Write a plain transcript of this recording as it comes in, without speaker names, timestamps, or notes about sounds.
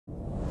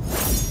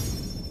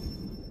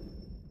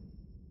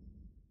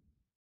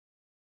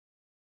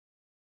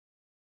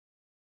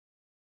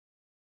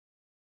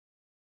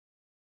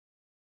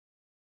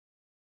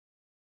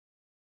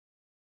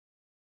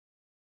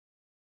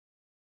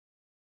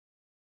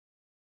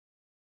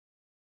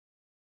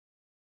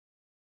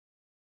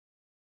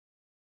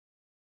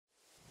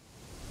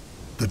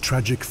The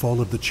tragic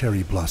fall of the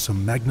cherry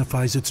blossom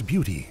magnifies its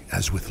beauty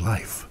as with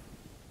life.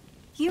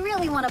 You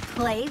really want to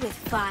play with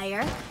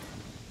fire?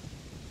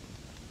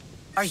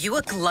 Are you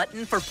a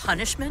glutton for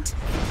punishment?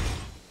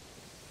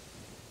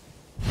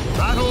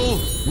 Battle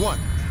 1.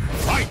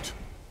 Fight!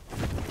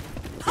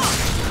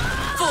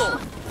 Fool!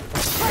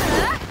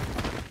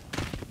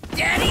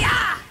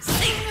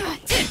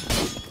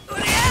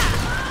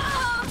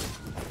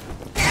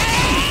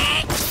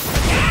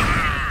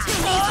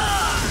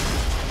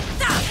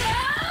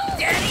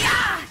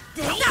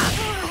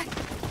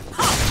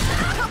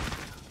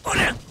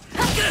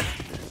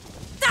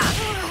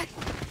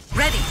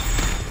 Ready!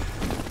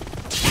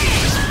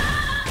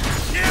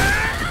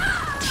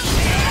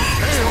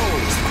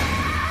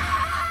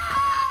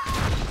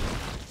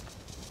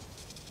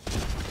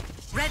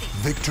 Ready!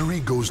 Victory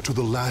goes to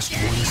the last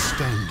one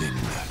standing.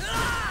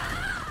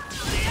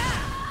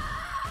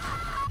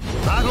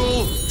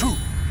 Battle 2.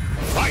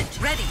 Fight!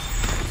 Ready!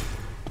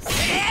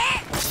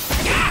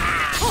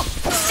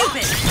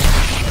 Stupid!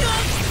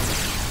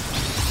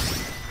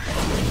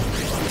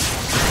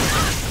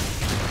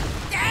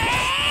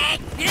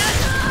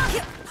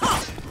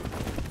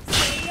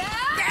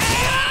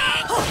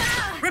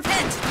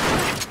 Repent!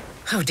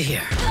 Oh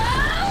dear.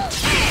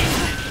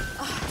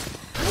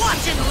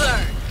 Watch and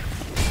learn!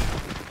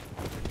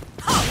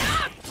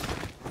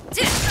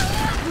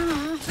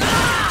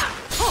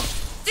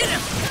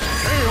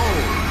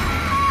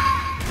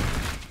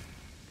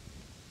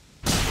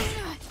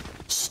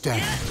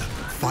 Stand.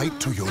 Fight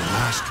to your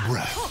last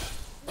breath.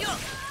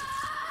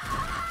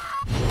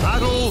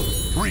 Battle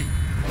 3.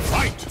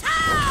 Fight!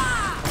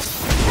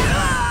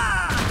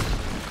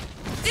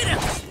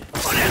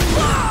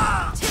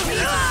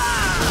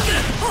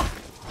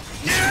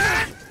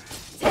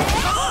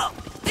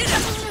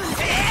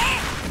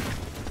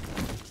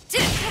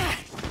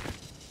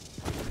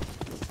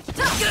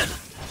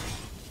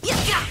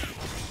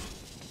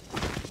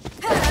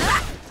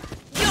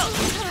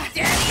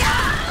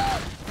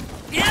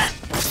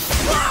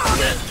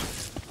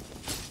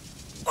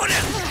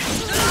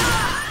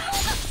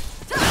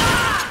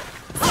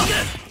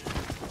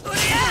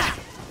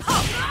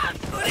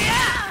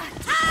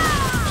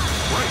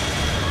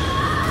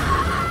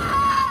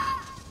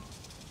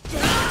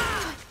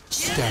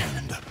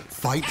 Stand.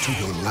 Fight to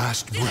your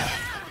last breath.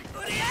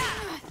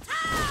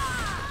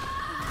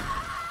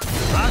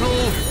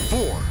 Battle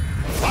 4.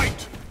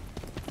 Fight!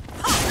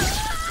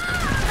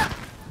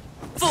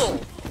 Fool!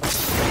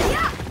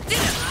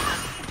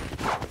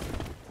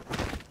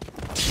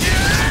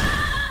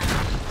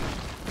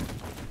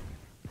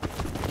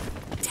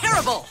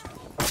 Terrible!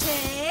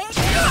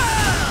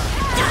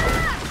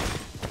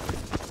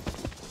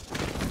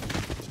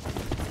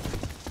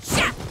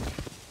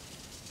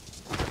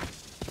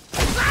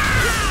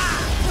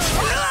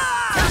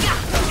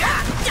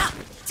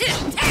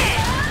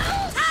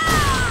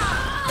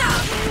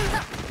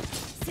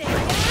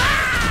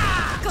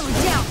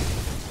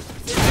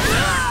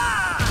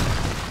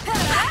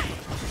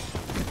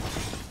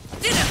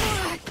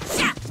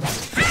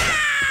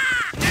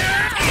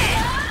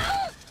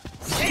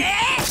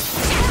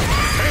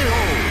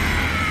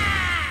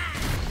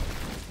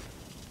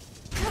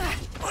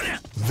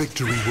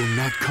 Victory will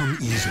not come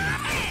easily.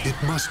 It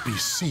must be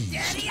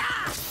seized.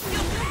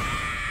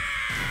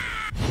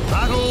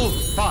 Battle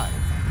 5.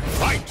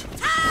 Fight!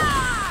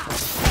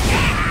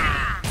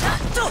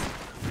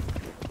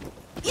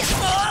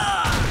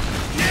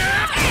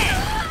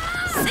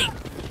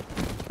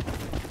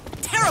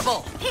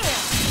 Terrible!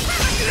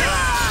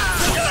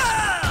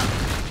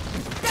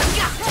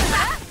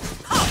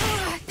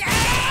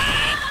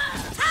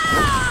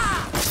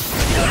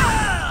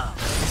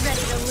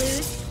 Ready to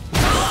lose?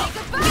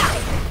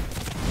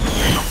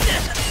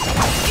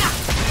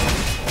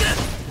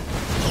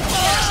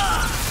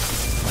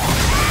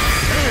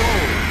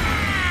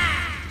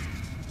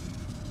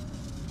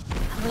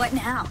 What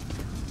now?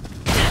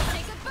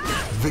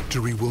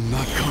 Victory will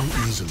not come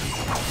easily.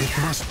 It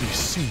must be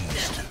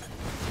seized.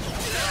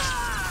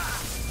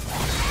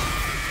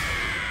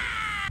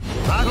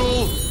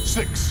 Battle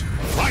 6.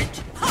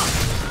 Fight!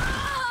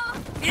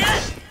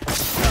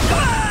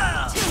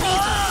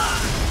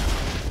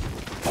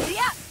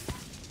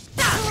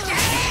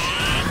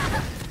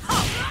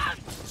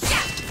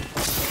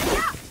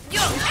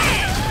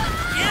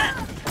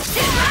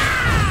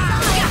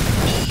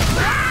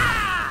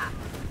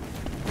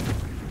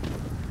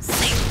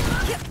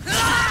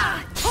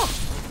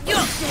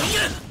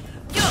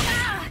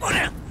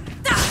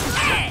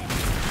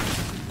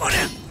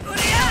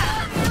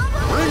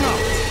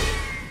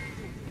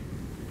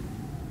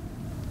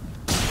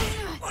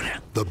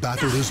 The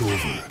battle is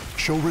over.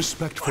 Show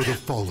respect for the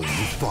fallen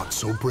who fought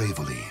so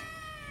bravely.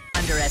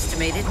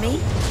 Underestimated me?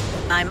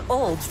 I'm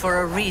old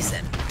for a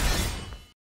reason.